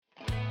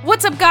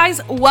What's up,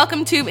 guys?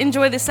 Welcome to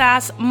Enjoy the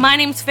Sass. My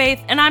name's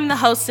Faith, and I'm the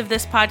host of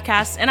this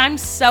podcast, and I'm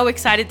so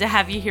excited to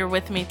have you here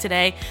with me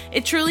today.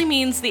 It truly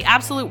means the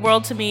absolute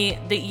world to me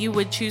that you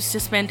would choose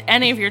to spend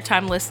any of your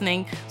time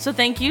listening, so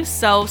thank you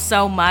so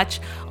much.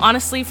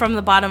 Honestly, from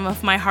the bottom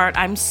of my heart,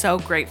 I'm so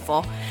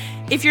grateful.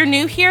 If you're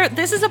new here,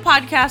 this is a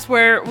podcast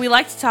where we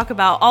like to talk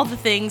about all the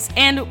things,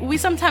 and we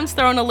sometimes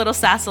throw in a little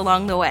sass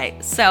along the way,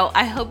 so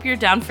I hope you're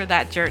down for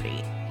that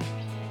journey.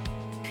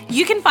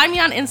 You can find me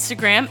on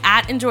Instagram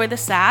at Enjoy the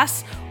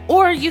Sass,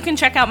 or you can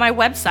check out my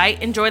website,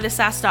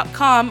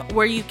 enjoythesass.com,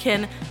 where you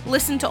can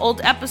listen to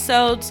old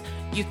episodes,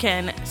 you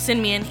can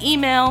send me an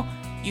email,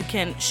 you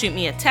can shoot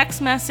me a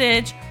text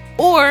message,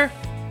 or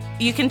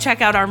you can check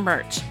out our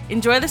merch.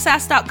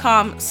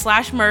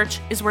 Enjoythesass.com/merch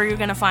is where you're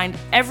going to find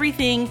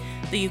everything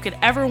that you could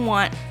ever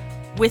want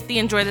with the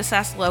Enjoy the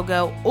Sass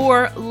logo,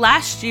 or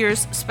last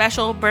year's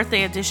special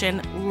birthday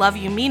edition Love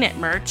You Mean It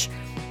merch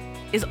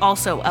is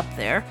also up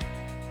there.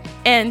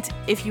 And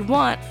if you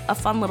want a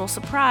fun little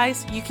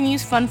surprise, you can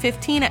use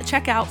Fun15 at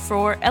checkout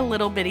for a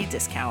little bitty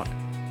discount.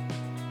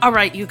 All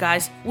right, you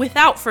guys,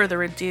 without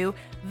further ado,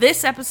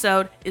 this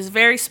episode is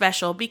very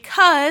special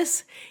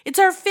because it's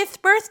our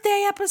 5th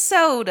birthday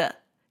episode.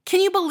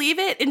 Can you believe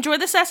it? Enjoy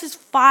the Sass is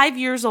 5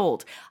 years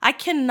old. I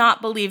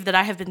cannot believe that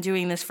I have been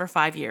doing this for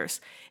 5 years.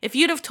 If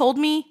you'd have told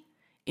me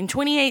in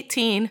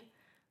 2018,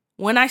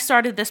 when I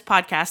started this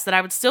podcast, that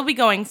I would still be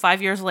going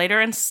 5 years later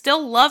and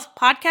still love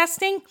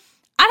podcasting,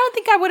 I don't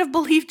think I would have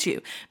believed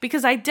you,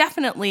 because I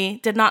definitely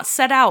did not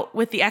set out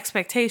with the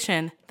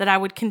expectation that I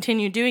would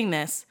continue doing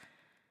this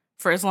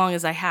for as long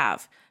as I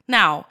have.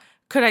 Now,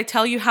 could I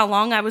tell you how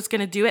long I was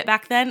going to do it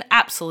back then?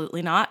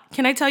 Absolutely not.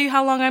 Can I tell you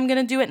how long I'm going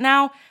to do it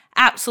now?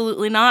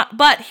 Absolutely not.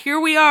 But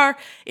here we are.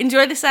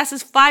 Enjoy the Sass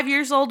is 5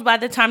 years old by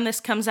the time this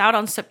comes out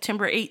on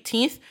September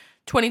 18th,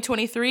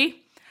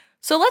 2023.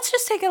 So let's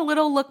just take a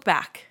little look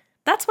back.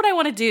 That's what I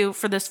want to do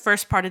for this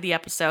first part of the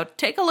episode.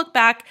 Take a look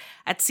back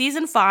at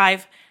season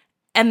 5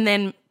 and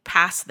then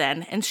past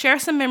then, and share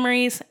some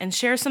memories and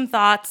share some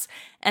thoughts.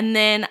 And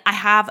then I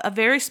have a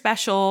very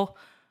special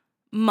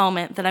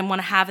moment that I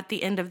want to have at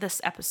the end of this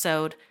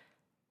episode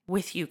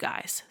with you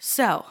guys.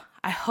 So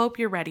I hope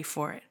you're ready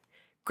for it.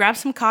 Grab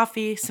some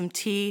coffee, some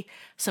tea,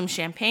 some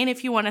champagne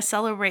if you want to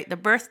celebrate the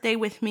birthday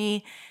with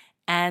me,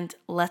 and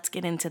let's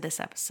get into this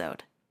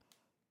episode.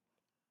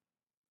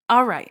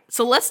 All right,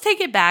 so let's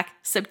take it back,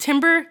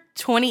 September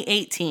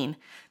 2018.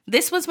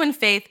 This was when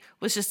Faith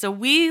was just a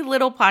wee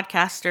little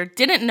podcaster,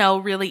 didn't know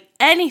really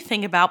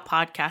anything about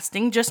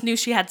podcasting, just knew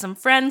she had some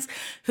friends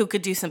who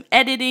could do some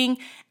editing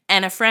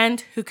and a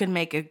friend who could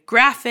make a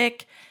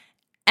graphic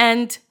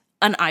and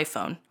an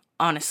iPhone,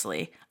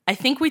 honestly. I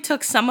think we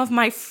took some of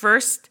my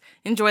first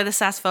Enjoy the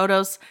Sass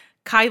photos.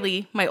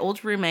 Kylie, my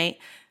old roommate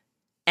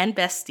and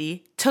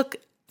bestie, took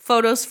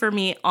photos for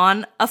me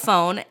on a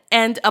phone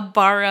and a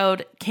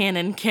borrowed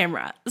Canon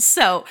camera.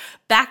 So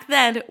back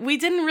then, we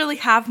didn't really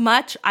have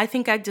much. I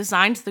think I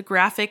designed the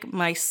graphic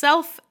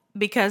myself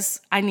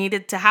because I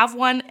needed to have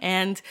one,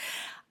 and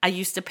I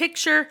used a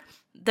picture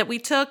that we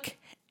took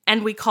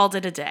and we called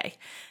it a day.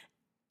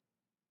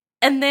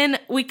 And then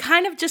we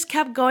kind of just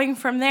kept going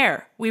from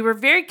there. We were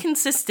very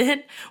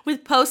consistent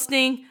with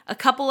posting a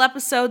couple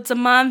episodes a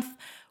month,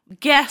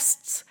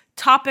 guests,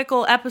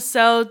 topical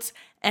episodes,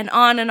 and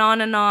on and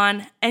on and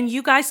on. And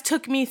you guys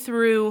took me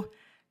through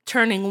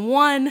turning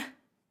 1,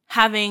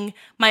 having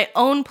my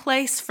own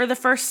place for the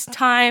first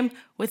time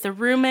with a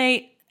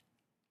roommate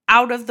not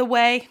out of the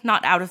way.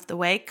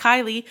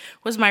 Kylie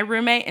was my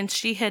roommate and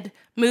she had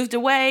moved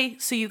away.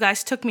 So you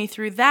guys took me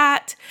through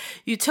that.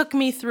 You took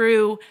me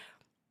through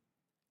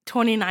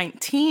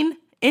 2019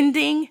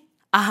 ending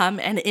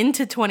and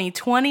into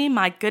 2020.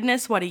 My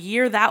goodness, what a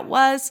year that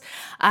was.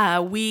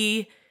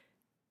 We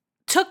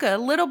took a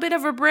little bit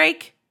of a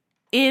break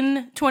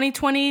in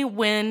 2020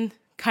 when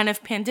kind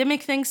of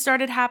pandemic things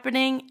started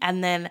happening,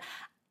 and then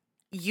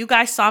you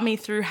guys saw me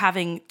through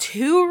having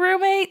 2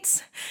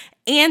 roommates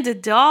and a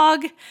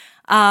dog,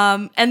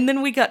 and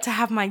then we got to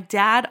have my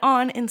dad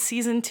on in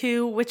season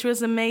 2, which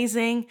was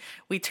amazing.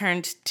 We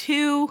turned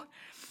 2.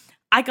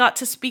 I got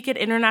to speak at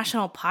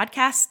International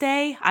Podcast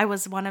Day. I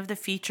was one of the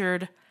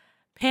featured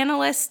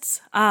panelists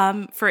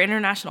for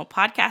International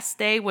Podcast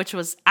Day, which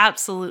was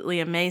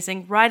absolutely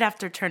amazing. Right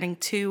after turning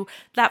 2,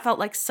 that felt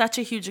like such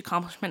a huge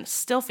accomplishment. It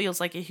still feels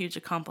like a huge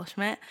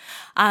accomplishment.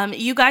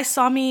 You guys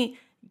saw me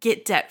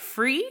get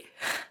debt-free.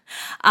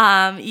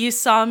 You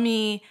saw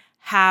me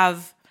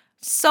have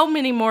so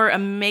many more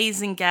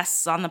amazing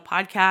guests on the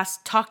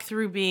podcast, talk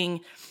through being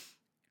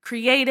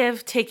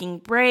creative, taking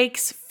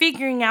breaks,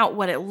 figuring out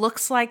what it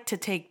looks like to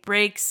take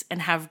breaks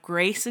and have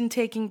grace in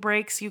taking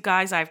breaks. You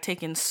guys, I've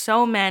taken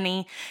so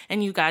many,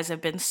 and you guys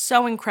have been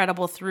so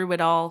incredible through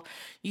it all.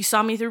 You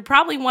saw me through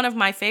probably one of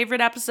my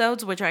favorite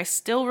episodes, which I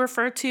still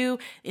refer to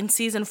in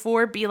season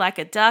 4, Be Like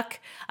a Duck.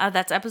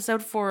 That's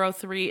episode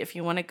 403 if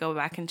you want to go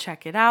back and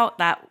check it out.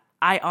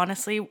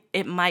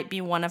 It might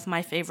be one of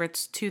my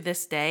favorites to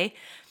this day.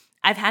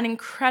 I've had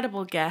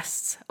incredible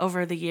guests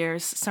over the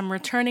years, some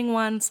returning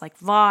ones like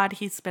Vaude,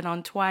 he's been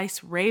on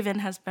twice. Raven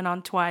has been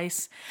on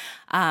twice.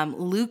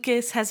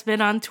 Lucas has been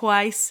on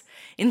twice.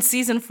 In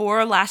season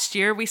 4 last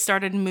year, we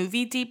started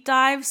movie deep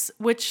dives,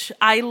 which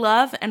I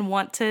love and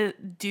want to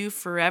do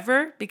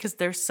forever because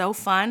they're so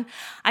fun.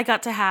 I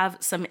got to have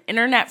some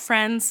internet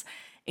friends,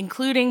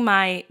 including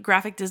my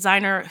graphic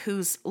designer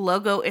whose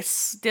logo is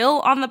still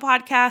on the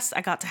podcast.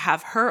 I got to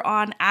have her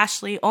on,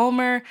 Ashley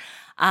Ulmer.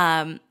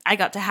 I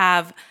got to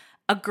have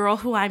a girl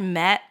who I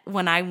met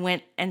when I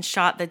went and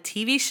shot the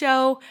TV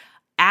show,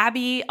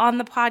 Abby, on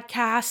the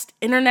podcast,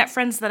 internet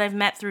friends that I've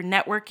met through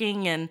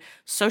networking and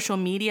social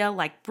media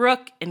like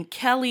Brooke and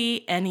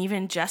Kelly and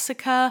even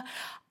Jessica.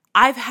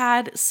 I've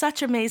had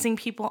such amazing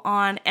people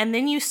on. And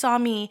then you saw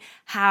me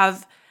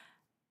have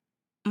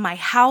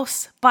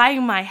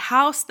buying my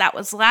house. That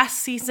was last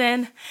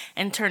season,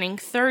 and turning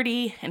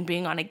 30 and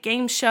being on a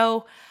game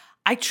show.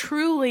 I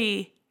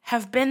truly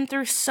have been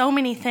through so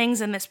many things,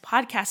 and this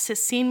podcast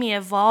has seen me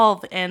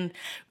evolve and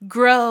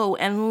grow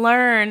and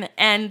learn.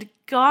 And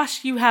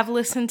gosh, you have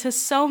listened to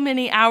so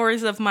many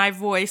hours of my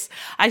voice.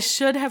 I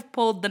should have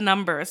pulled the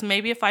numbers.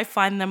 Maybe if I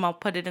find them, I'll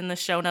put it in the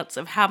show notes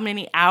of how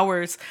many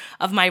hours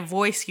of my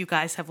voice you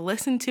guys have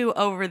listened to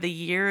over the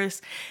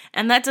years.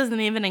 And that doesn't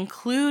even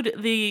include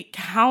the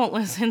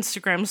countless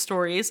Instagram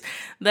stories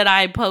that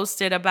I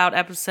posted about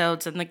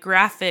episodes and the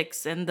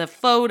graphics and the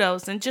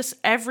photos and just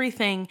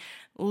everything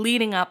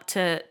leading up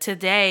to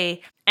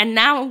today. And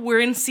now we're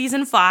in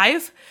season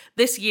 5.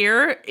 This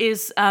year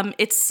is,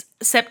 it's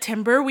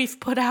September. We've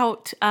put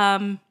out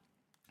 8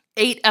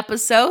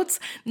 episodes,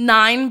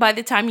 9 by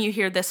the time you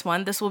hear this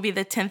one. This will be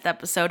the 10th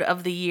episode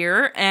of the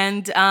year.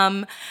 And,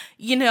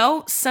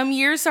 some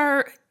years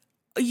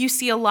you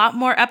see a lot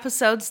more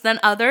episodes than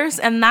others,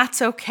 and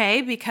that's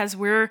okay because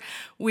we're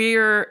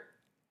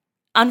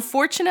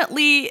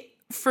unfortunately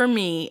for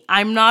me,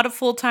 I'm not a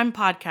full-time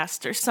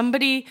podcaster.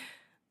 Somebody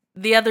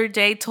the other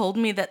day told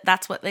me that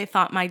that's what they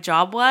thought my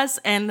job was,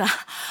 and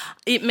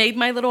it made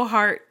my little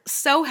heart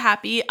so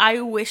happy. I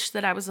wish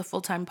that I was a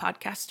full-time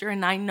podcaster,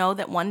 and I know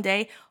that one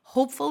day,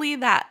 hopefully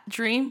that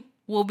dream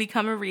will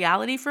become a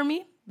reality for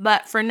me.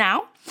 But for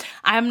now,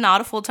 I am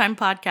not a full-time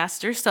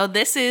podcaster, so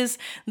this is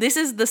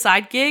the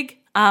side gig.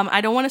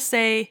 I don't want to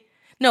say...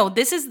 No,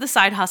 this is the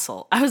side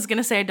hustle. I was going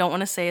to say I don't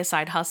want to say a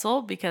side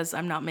hustle because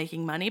I'm not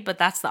making money, but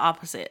that's the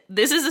opposite.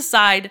 This is a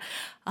side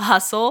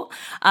hustle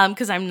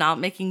because I'm not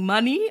making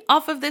money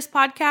off of this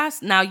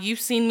podcast. Now, you've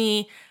seen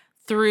me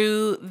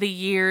through the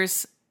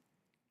years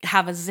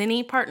have a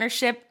Zinni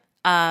partnership.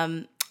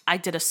 I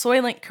did a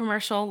Soylent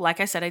commercial. Like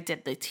I said, I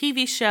did the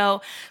TV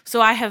show.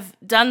 So I have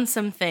done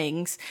some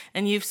things,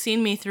 and you've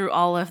seen me through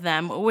all of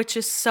them, which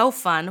is so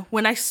fun.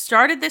 When I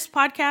started this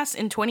podcast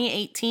in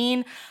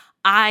 2018,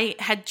 I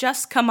had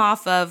just come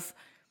off of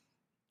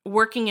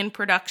working in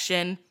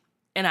production,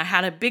 and I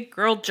had a big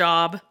girl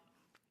job,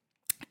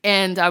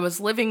 and I was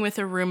living with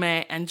a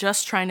roommate and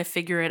just trying to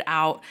figure it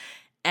out.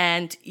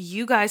 And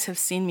you guys have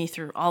seen me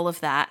through all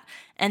of that.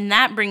 And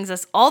that brings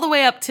us all the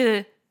way up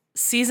to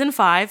season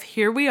 5.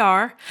 Here we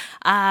are.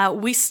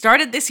 We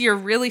started this year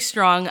really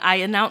strong. I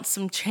announced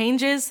some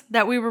changes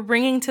that we were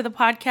bringing to the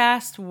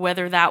podcast,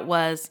 whether that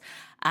was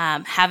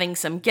having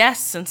some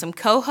guests and some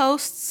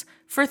co-hosts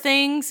for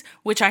things,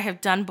 which I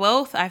have done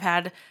both. I've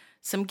had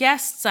some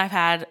guests. I've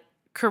had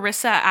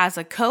Carissa as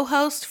a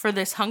co-host for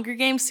this Hunger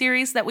Games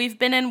series that we've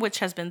been in, which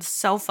has been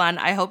so fun.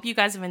 I hope you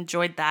guys have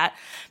enjoyed that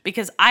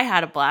because I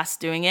had a blast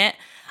doing it.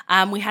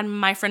 We had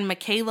my friend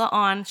Michaela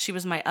on. She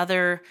was my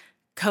other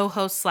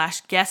co-host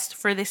 / guest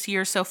for this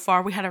year so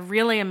far. We had a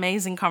really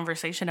amazing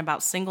conversation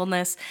about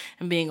singleness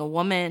and being a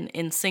woman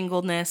in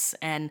singleness.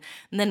 And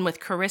then with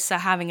Carissa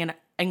having an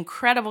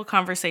incredible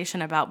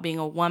conversation about being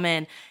a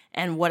woman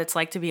and what it's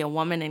like to be a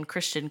woman in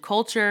Christian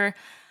culture.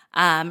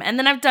 And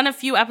then I've done a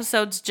few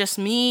episodes, just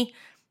me,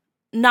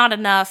 not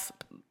enough.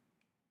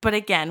 But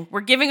again,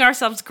 we're giving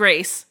ourselves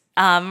grace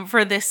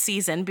for this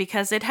season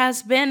because it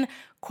has been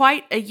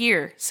quite a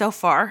year so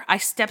far. I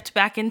stepped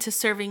back into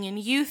serving in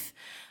youth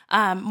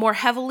more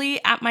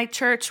heavily at my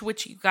church,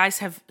 which you guys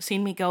have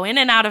seen me go in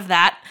and out of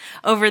that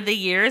over the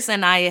years.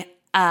 And I,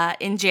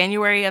 in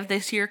January of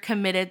this year,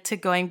 committed to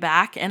going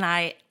back, and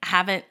I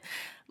haven't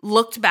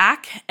looked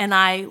back, and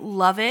I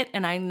love it.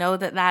 And I know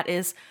that that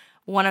is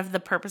one of the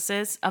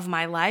purposes of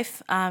my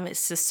life,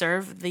 is to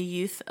serve the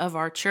youth of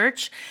our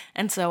church.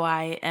 And so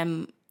I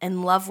am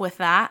in love with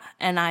that.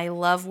 And I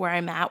love where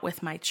I'm at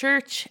with my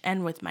church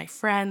and with my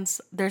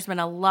friends. There's been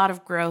a lot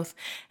of growth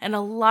and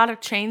a lot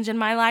of change in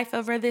my life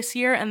over this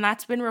year. And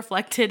that's been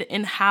reflected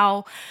in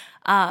how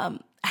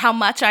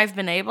much I've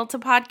been able to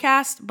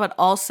podcast, but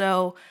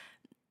also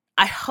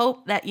I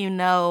hope that you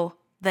know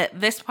that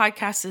this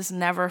podcast is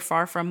never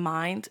far from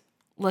mind.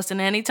 Listen,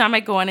 anytime I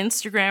go on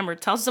Instagram or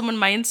tell someone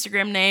my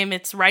Instagram name,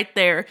 it's right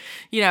there.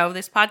 You know,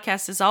 this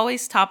podcast is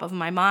always top of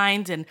my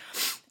mind. And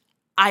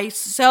I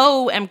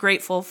so am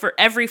grateful for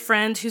every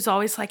friend who's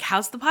always like,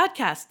 how's the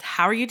podcast?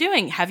 How are you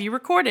doing? Have you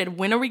recorded?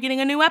 When are we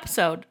getting a new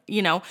episode?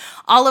 You know,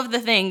 all of the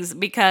things,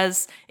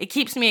 because it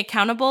keeps me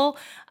accountable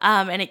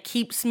and it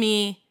keeps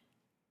me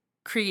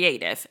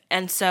creative.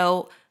 And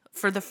so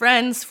for the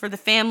friends, for the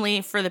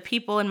family, for the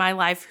people in my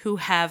life who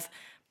have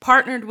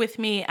partnered with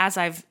me as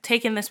I've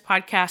taken this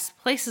podcast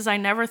places I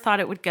never thought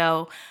it would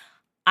go,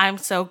 I'm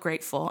so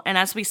grateful. And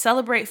as we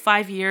celebrate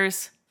 5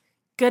 years,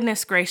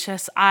 goodness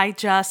gracious, I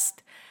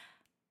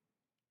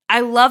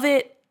love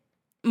it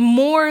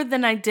more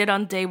than I did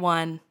on day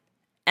one.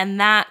 And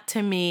that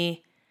to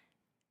me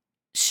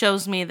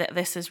shows me that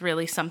this is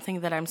really something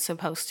that I'm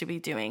supposed to be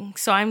doing.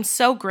 So I'm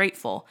so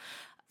grateful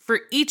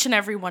for each and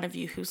every one of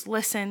you who's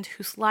listened,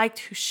 who's liked,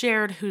 who's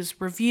shared, who's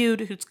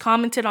reviewed, who's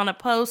commented on a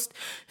post,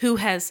 who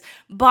has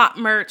bought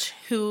merch,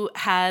 who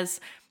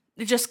has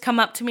just come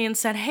up to me and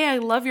said, hey, I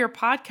love your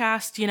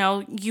podcast. You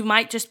know, you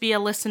might just be a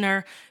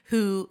listener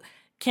who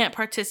can't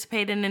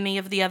participate in any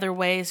of the other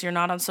ways. You're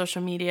not on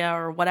social media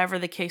or whatever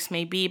the case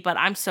may be, but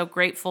I'm so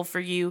grateful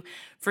for you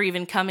for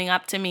even coming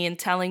up to me and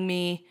telling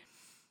me,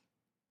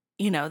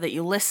 you know, that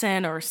you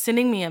listen or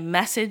sending me a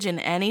message in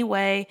any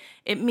way.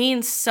 It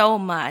means so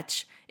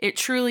much. It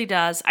truly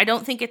does. I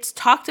don't think it's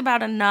talked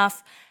about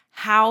enough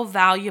how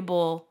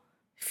valuable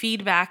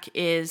feedback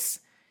is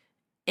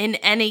in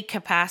any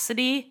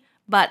capacity,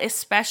 but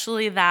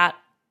especially that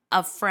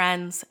of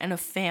friends and of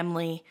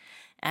family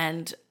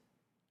and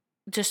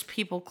just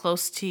people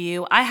close to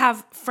you. I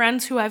have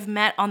friends who I've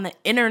met on the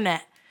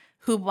internet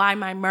who buy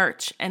my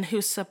merch and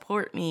who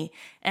support me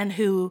and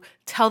who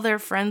tell their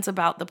friends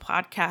about the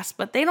podcast,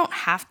 but they don't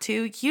have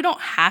to. You don't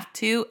have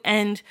to.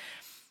 And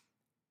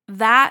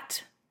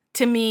that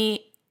to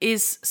me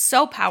is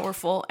so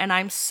powerful, and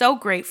I'm so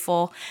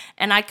grateful.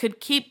 And I could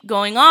keep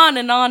going on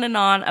and on and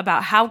on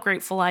about how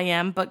grateful I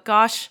am, but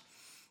gosh,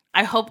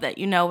 I hope that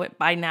you know it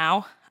by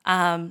now.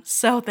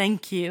 So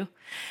thank you.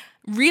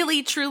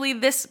 Really, truly,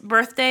 this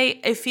birthday,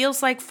 it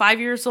feels like 5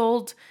 years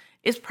old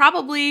is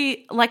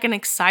probably like an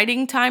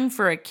exciting time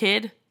for a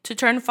kid to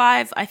turn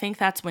 5. I think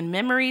that's when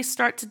memories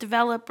start to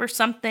develop or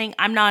something.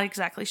 I'm not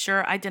exactly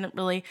sure. I didn't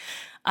really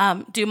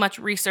do much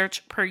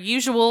research per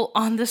usual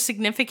on the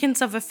significance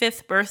of a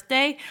 5th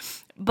birthday,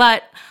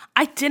 but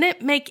I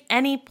didn't make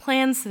any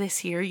plans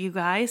this year, you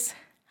guys.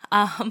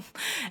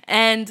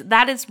 And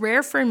that is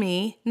rare for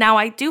me. Now,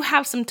 I do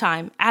have some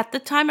time. At the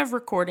time of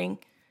recording,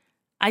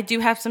 I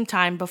do have some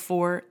time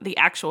before the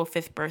actual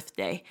 5th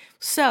birthday.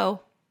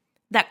 So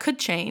that could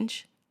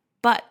change.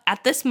 But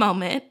at this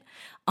moment,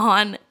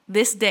 on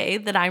this day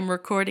that I'm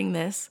recording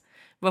this,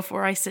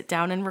 before I sit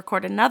down and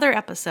record another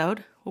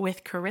episode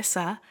with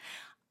Carissa,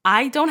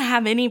 I don't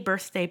have any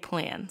birthday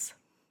plans.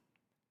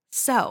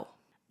 So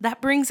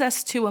that brings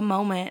us to a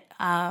moment.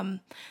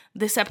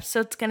 This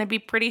episode's going to be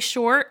pretty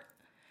short.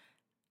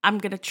 I'm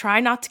going to try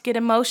not to get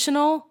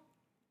emotional,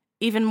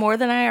 even more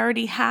than I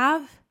already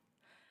have.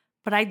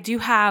 But I do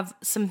have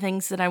some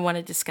things that I want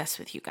to discuss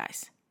with you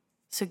guys.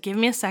 So give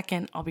me a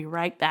second. I'll be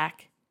right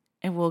back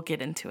and we'll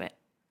get into it.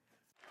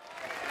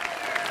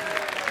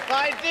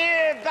 My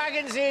dear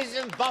Bagginses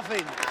and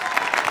Boffins,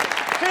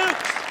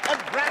 Cooks and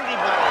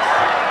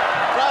Brandybunnies,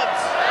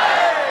 Rubs,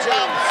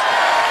 Jumps,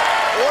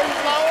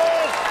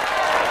 Wallflowers,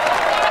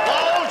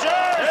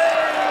 Bulgers,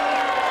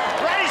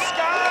 Grey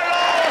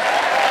Scarlet,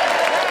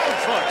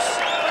 Brownfoots.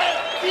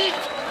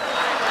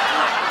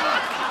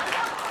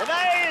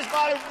 Today is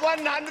my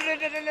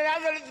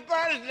 111th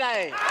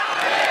birthday.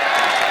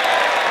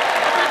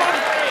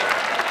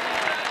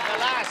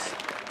 Alas,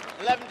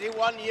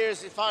 71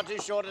 years is far too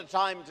short a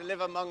time to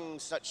live among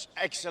such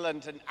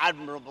excellent and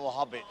admirable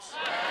hobbits.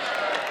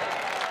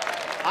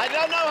 I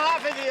don't know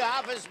half of you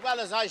half as well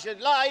as I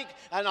should like,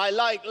 and I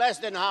like less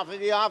than half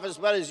of you half as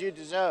well as you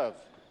deserve.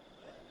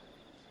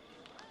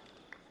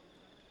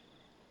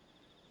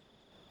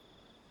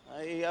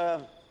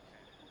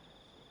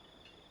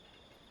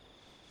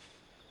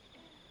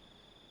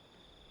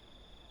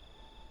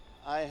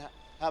 I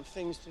have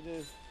things to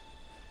do.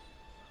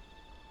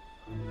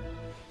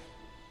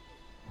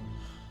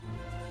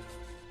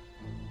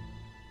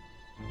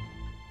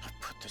 I've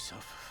put this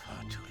off for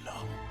far too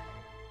long.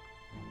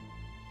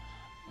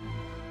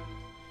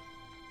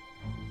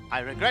 I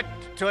regret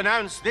to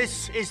announce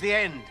this is the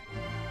end.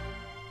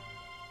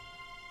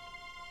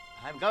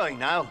 I'm going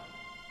now.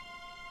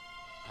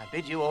 I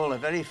bid you all a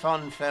very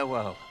fond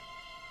farewell.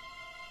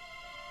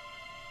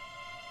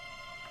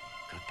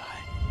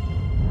 Goodbye.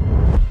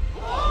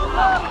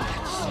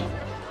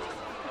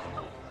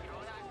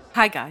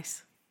 Hi,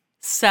 guys.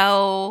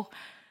 So,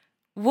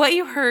 what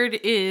you heard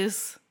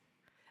is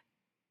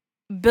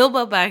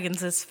Bilbo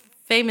Baggins'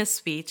 famous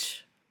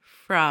speech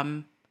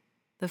from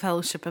The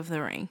Fellowship of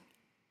the Ring.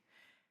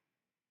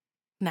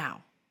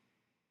 Now,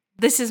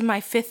 this is my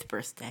 5th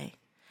birthday,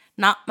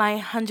 not my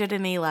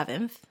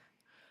 111th,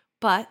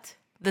 but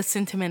the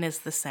sentiment is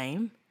the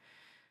same.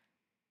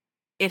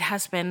 It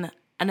has been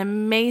an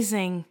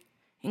amazing,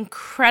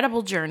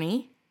 incredible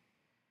journey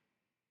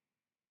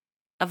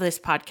of this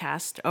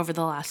podcast over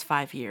the last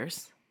 5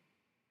 years.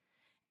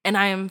 And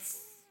I am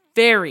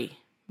very,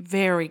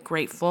 very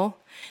grateful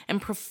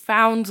and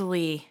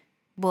profoundly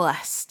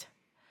blessed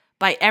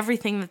by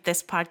everything that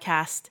this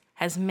podcast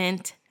has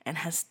meant and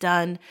has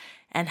done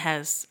and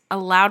has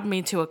allowed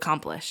me to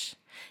accomplish.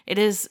 It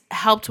has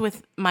helped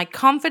with my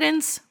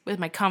confidence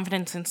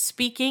in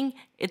speaking.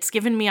 It's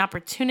given me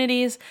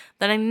opportunities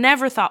that I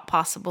never thought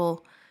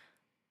possible.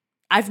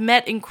 I've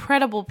met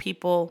incredible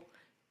people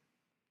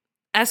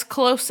as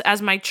close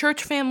as my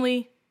church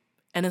family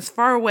and as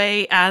far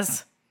away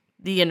as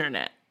the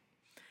internet.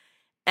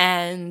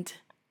 And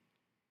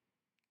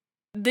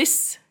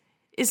this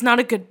is not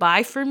a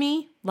goodbye for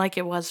me like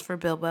it was for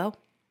Bilbo.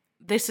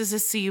 This is a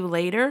see you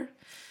later.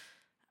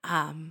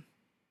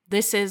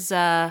 This is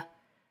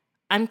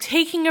I'm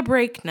taking a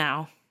break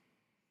now.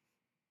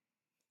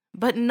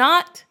 But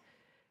not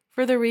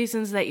for the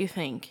reasons that you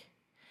think.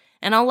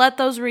 And I'll let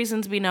those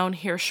reasons be known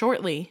here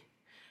shortly.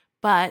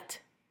 But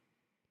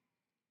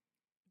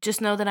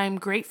just know that I'm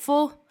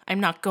grateful. I'm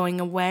not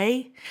going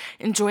away.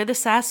 Enjoy the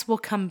Sass will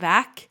come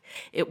back.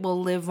 It will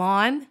live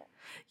on.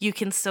 You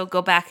can still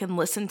go back and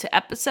listen to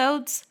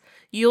episodes.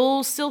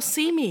 You'll still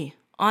see me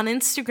on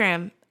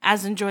Instagram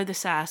as Enjoy the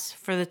Sass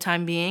for the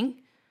time being.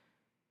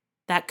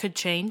 That could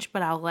change,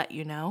 but I'll let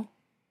you know.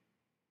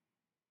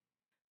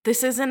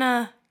 This isn't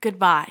a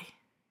goodbye.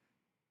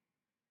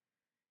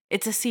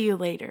 It's a see you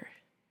later.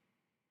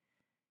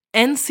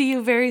 And see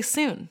you very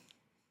soon.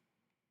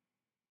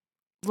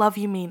 Love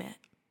you, mean it.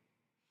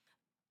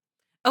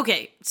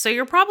 Okay, so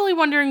you're probably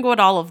wondering what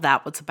all of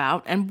that was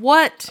about and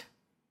what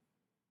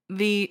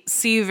the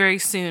see you very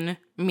soon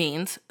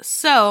means.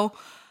 So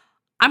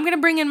I'm going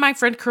to bring in my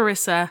friend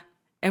Carissa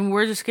and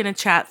we're just going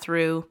to chat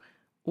through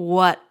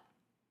what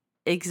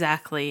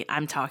exactly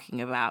I'm talking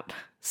about.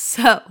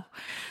 So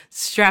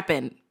strap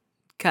in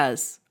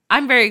because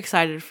I'm very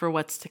excited for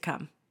what's to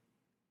come.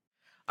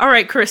 All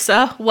right,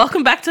 Carissa,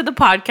 welcome back to the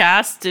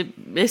podcast.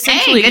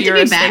 Essentially, hey, you're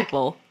a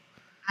staple.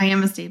 I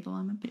am a staple.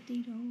 I'm a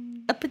potato.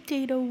 A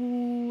potato.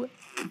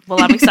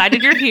 Well, I'm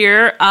excited you're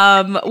here.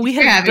 We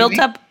have built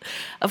up,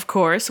 of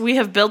course, we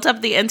have built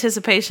up the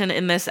anticipation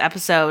in this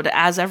episode.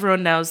 As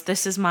everyone knows,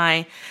 this is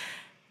my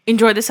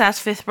Enjoy the Sass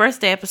 5th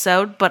birthday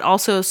episode, but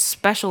also a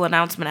special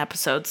announcement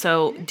episode.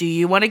 So do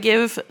you want to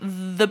give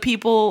the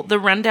people the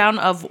rundown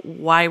of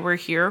why we're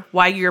here,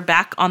 why you're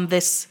back on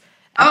this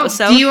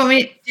episode? Do you want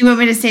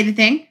me to say the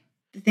thing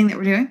that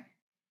we're doing?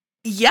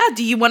 Yeah,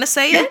 do you want to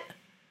say it?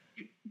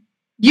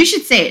 You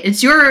should say it.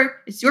 It's your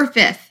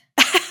 5th.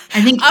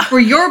 I think for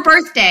your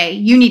birthday,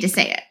 you need to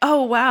say it.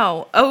 Oh,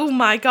 wow. Oh,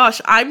 my gosh.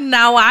 I'm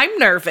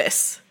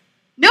nervous.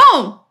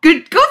 No,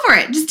 good. Go for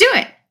it. Just do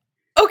it.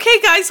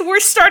 Okay, guys, we're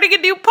starting a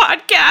new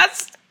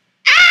podcast.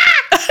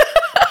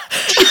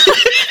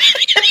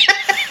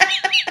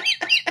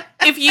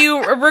 If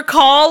you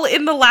recall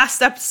in the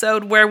last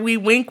episode where we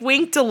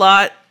winked a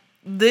lot,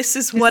 this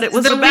is what it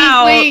was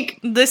about. Wink.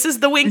 This is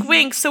the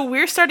wink. So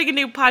we're starting a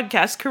new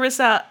podcast.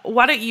 Carissa,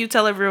 why don't you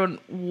tell everyone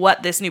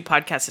what this new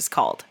podcast is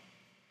called?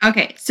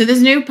 Okay, so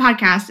this new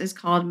podcast is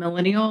called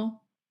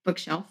Millennial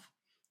Bookshelf,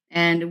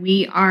 and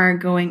we are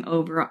going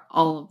over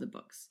all of the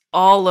books.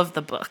 All of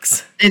the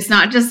books. It's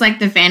not just like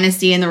the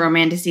fantasy and the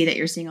romantasy that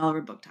you're seeing all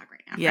over Book Talk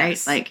right now,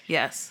 yes. right? Like,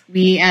 yes,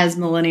 we as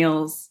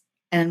millennials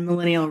and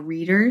millennial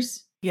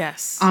readers,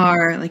 yes,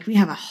 are like we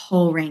have a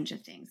whole range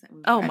of things that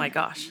we've oh my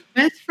gosh,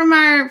 with from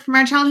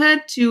our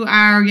childhood to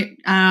our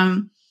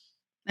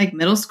like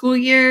middle school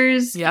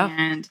years,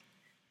 and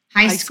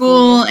high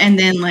school, and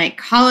then like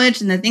college,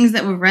 and the things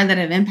that we've read that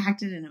have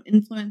impacted and have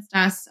influenced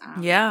us.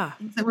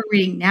 Things that we're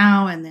reading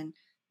now, and then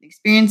the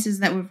experiences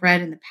that we've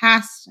read in the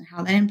past, and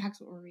how that impacts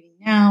what we're reading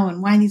now,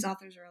 and why these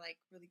authors are like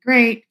really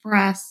great for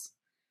us.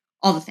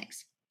 All the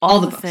things,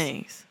 all the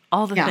things.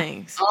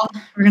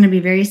 We're going to be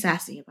very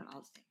sassy about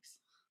all the things.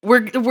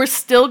 We're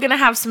still going to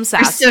have some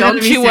sass.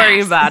 Don't you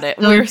worry about it.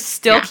 We're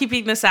still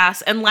keeping the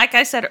sass. And like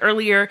I said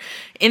earlier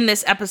in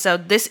this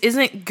episode, this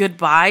isn't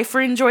goodbye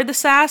for Enjoy the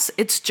Sass.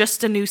 It's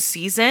just a new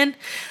season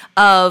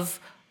of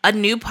a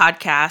new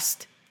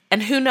podcast.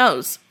 And who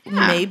knows?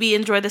 Maybe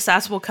Enjoy the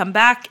Sass will come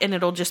back and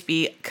it'll just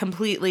be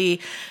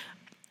completely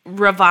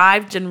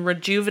revived and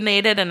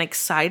rejuvenated and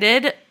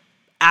excited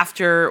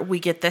after we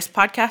get this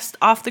podcast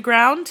off the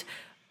ground.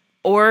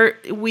 Or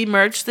we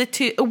merge the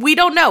two. We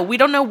don't know. We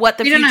don't know what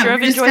the future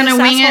of Enjoy the Sass holds. We're just going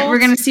to wing it. We're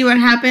going to see what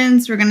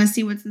happens. We're going to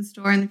see what's in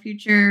store in the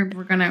future.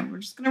 We're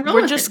just going to roll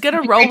with it. We're just going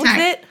to roll with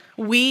it.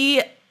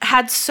 We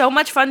had so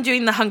much fun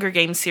doing the Hunger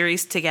Games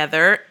series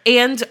together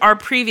and our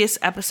previous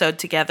episode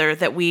together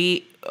that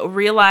we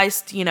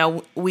realized,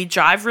 we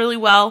jive really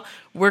well.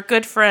 We're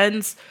good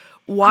friends.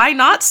 Why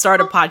not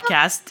start a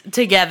podcast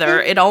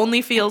together? It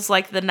only feels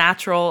like the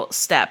natural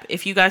step.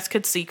 If you guys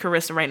could see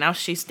Carissa right now,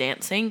 she's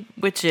dancing,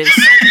 which is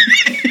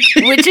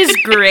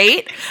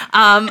great.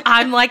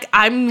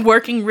 I'm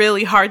working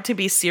really hard to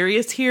be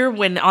serious here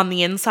when on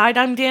the inside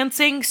I'm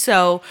dancing.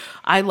 So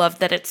I love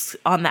that it's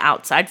on the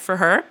outside for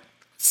her.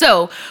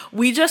 So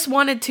we just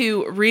wanted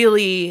to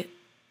really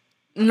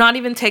not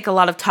even take a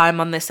lot of time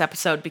on this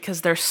episode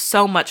because there's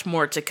so much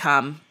more to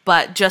come,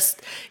 but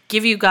just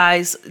give you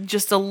guys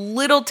just a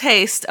little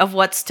taste of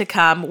what's to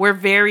come. We're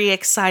very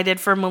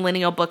excited for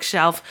Millennial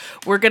Bookshelf.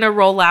 We're going to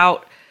roll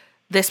out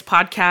this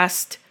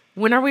podcast.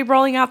 When are we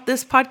rolling out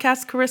this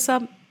podcast,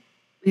 Carissa?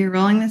 We're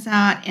rolling this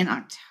out in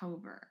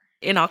October.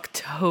 in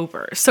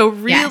October. So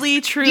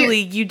really, truly,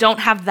 you don't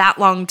have that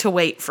long to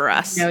wait for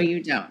us. No,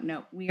 you don't.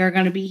 No, we are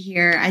going to be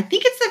here. I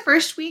think it's the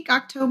first week,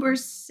 October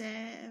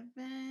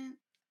 7th.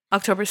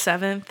 October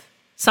 7th,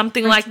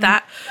 something like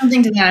that.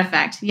 Something to that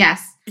effect.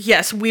 Yes.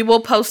 Yes, we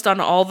will post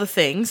on all the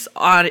things.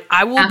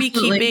 I will be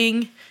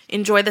keeping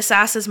Enjoy the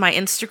Sass as my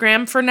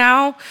Instagram for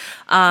now,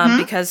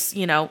 because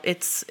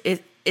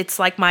it's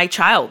like my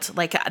child.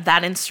 Like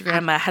that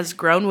Instagram has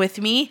grown with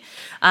me.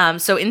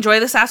 So Enjoy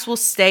the Sass will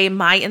stay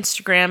my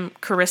Instagram.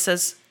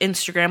 Carissa's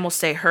Instagram will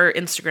stay her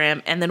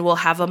Instagram, and then we'll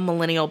have a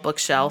Millennial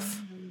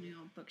Bookshelf.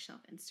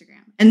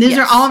 Instagram. And these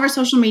are all of our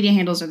social media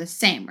handles are the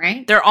same,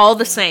 right? They're all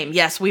the same.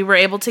 Yes, we were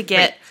able to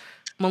get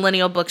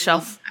Millennial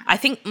Bookshelf. I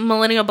think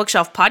Millennial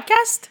Bookshelf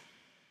Podcast.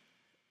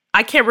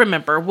 I can't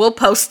remember. We'll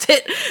post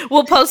it.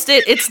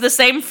 It's the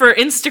same for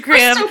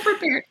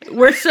Instagram.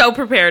 We're so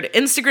prepared.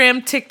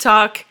 Instagram,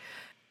 TikTok,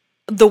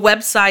 the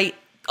website,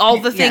 all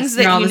the things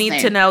that you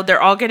need to know.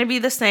 They're all going to be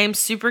the same,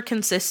 super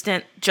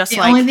consistent. The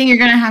only thing you're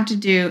going to have to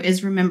do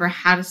is remember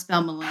how to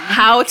spell millennial.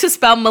 How to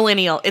spell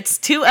millennial. It's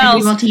 2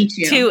 L's,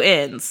 2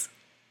 N's.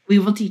 We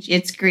will teach you.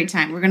 It's a great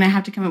time. We're going to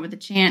have to come up with a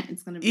chant.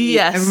 It's going to be,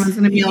 everyone's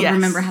going to be able to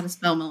remember how to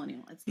spell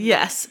millennial.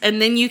 Yes.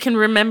 And then you can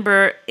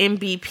remember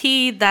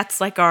MBP. That's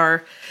like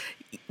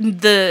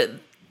the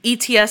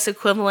ETS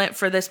equivalent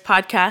for this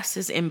podcast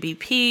is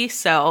MBP.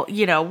 So,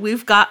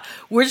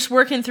 we're just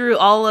working through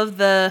all of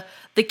the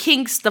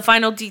kinks, the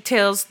final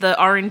details, the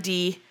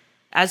R&D,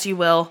 as you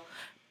will,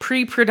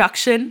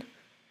 pre-production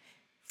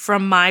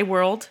from my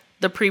world.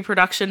 The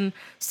pre-production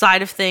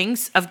side of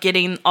things, of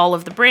getting all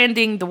of the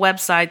branding, the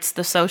websites,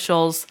 the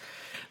socials,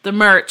 the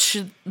merch,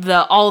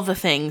 all the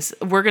things.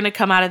 We're going to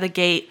come out of the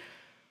gate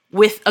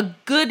with a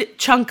good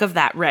chunk of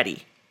that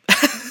ready.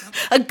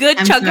 A good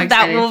chunk of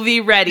that will be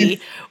ready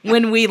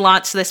when we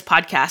launch this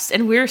podcast.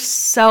 And we're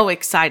so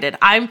excited.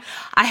 I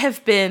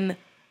have been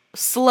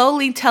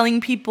slowly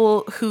telling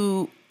people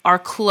who are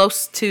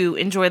close to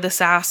Enjoy the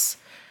Sass,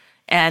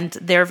 and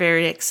they're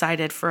very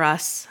excited for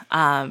us.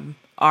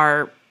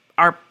 Our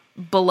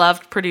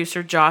beloved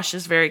producer Josh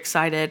is very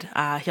excited.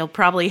 He'll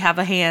probably have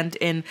a hand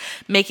in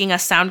making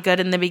us sound good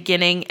in the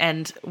beginning,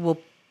 and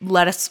will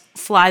let us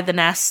fly the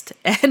nest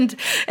and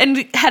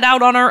head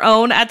out on our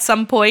own at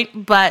some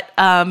point. But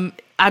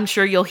I'm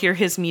sure you'll hear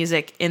his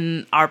music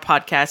in our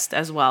podcast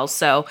as well.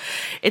 So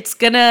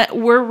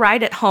we're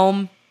right at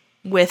home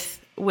with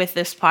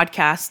this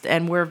podcast,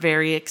 and we're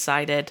very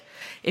excited.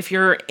 If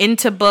you're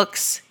into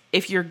books,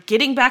 if you're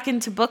getting back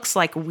into books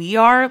like we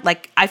are,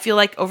 like I feel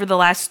like over the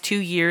last 2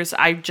 years,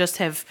 I just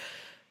have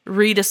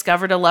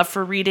rediscovered a love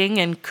for reading,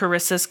 and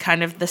Carissa's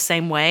kind of the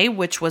same way,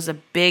 which was a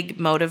big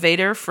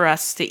motivator for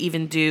us to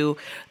even do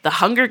the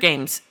Hunger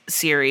Games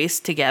series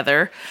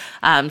together.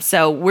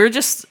 So we're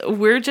just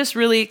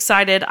really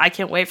excited. I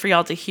can't wait for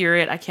y'all to hear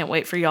it. I can't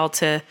wait for y'all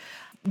to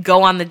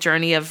go on the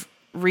journey of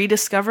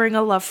rediscovering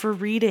a love for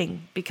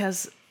reading,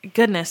 because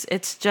goodness,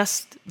 it's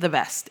just the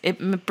best.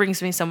 It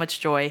brings me so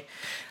much joy.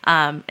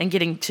 And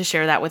getting to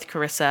share that with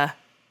Carissa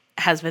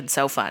has been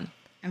so fun.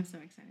 I'm so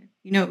excited.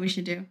 You know what we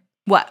should do?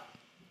 What?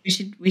 We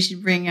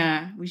should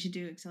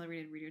do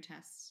accelerated reader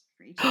tests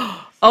for each of us.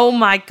 Oh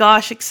my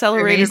gosh,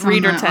 accelerated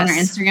reader tests. On our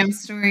Instagram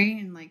story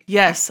and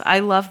yes,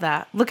 I love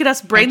that. Look at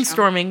us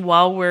brainstorming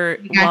while we're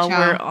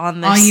on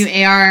this. All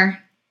you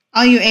AR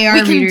we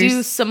can readers.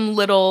 do some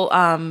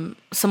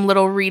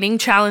little reading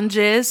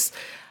challenges.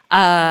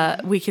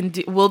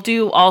 We'll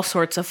do all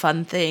sorts of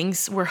fun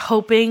things. We're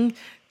hoping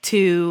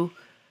to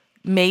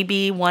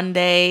maybe one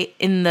day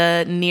in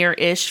the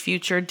near-ish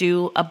future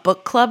do a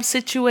book club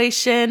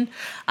situation.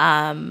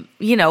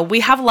 We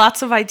have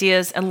lots of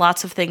ideas and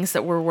lots of things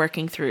that we're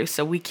working through,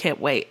 so we can't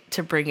wait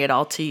to bring it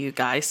all to you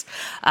guys.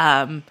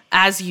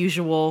 As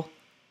usual,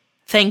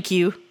 thank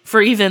you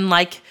for even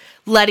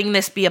letting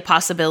this be a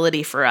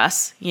possibility for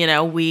us.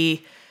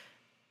 We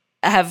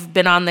have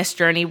been on this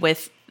journey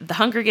with the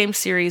Hunger Games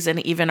series,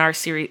 and even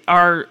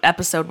our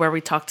episode where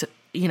we talked,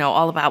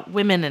 all about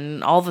women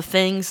and all the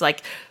things.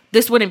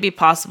 This wouldn't be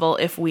possible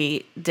if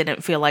we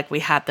didn't feel like we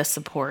had the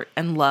support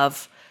and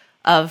love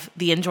of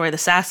the Enjoy the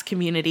Sass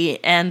community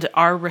and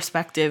our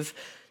respective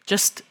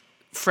just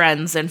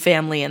friends and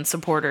family and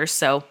supporters.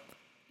 So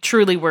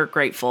truly, we're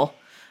grateful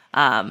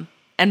and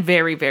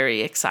very,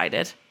 very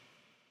excited.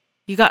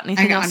 You got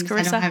anything else,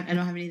 Carissa? I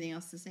don't have anything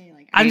else to say.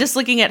 I'm just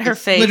looking at her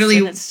face,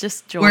 and it's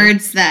just joy.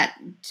 Words that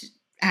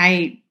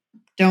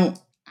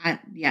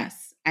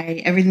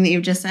everything that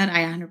you've just said,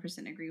 I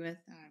 100% agree with.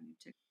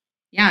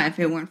 If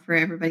it weren't for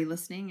everybody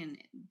listening and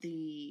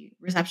the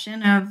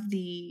reception of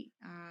the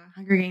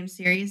Hunger Games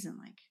series and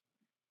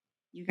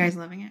you guys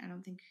loving it, I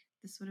don't think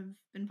this would have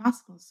been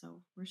possible.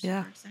 So we're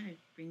super excited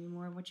to bring you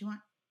more of what you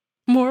want.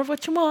 More of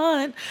what you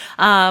want.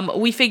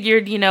 We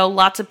figured,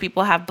 lots of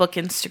people have book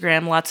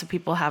Instagram, lots of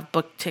people have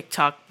book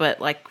TikTok, but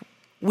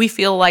we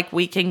feel like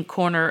we can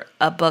corner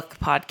a book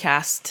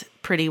podcast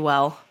pretty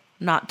well.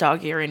 Not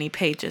dog ear any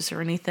pages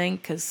or anything,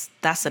 because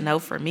that's a no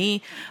for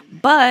me.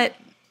 But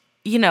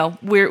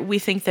we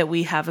think that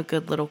we have a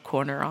good little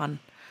corner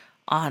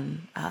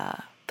on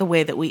the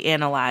way that we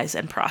analyze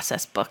and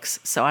process books.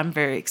 So I'm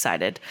very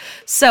excited.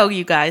 So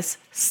you guys,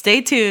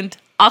 stay tuned.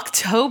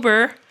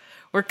 October,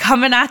 we're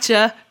coming at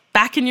you,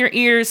 back in your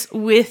ears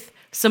with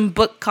some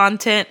book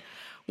content.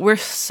 We're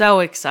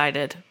so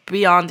excited,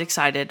 beyond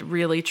excited,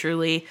 really,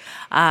 truly.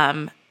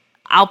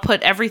 I'll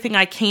put everything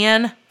I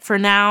can for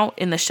now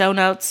in the show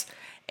notes.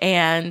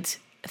 And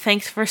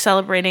thanks for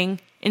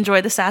celebrating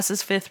Enjoy the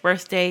Sass's 5th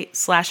birthday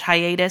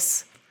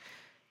 /hiatus.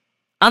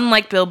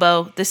 Unlike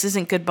Bilbo, this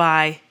isn't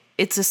goodbye.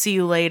 It's a see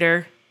you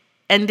later,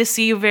 and to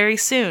see you very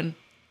soon.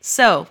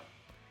 So,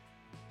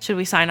 should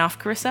we sign off,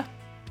 Carissa?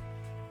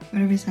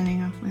 What are we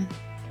signing off with?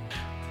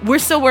 We're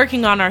still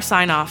working on our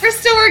sign-off. We're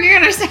still working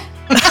on our sign-off.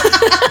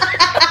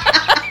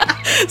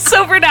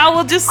 So for now,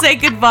 we'll just say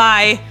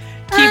goodbye.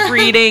 Keep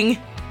reading.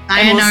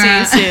 And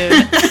we'll see you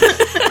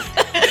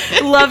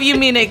soon. Love you,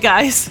 mean it,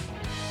 guys.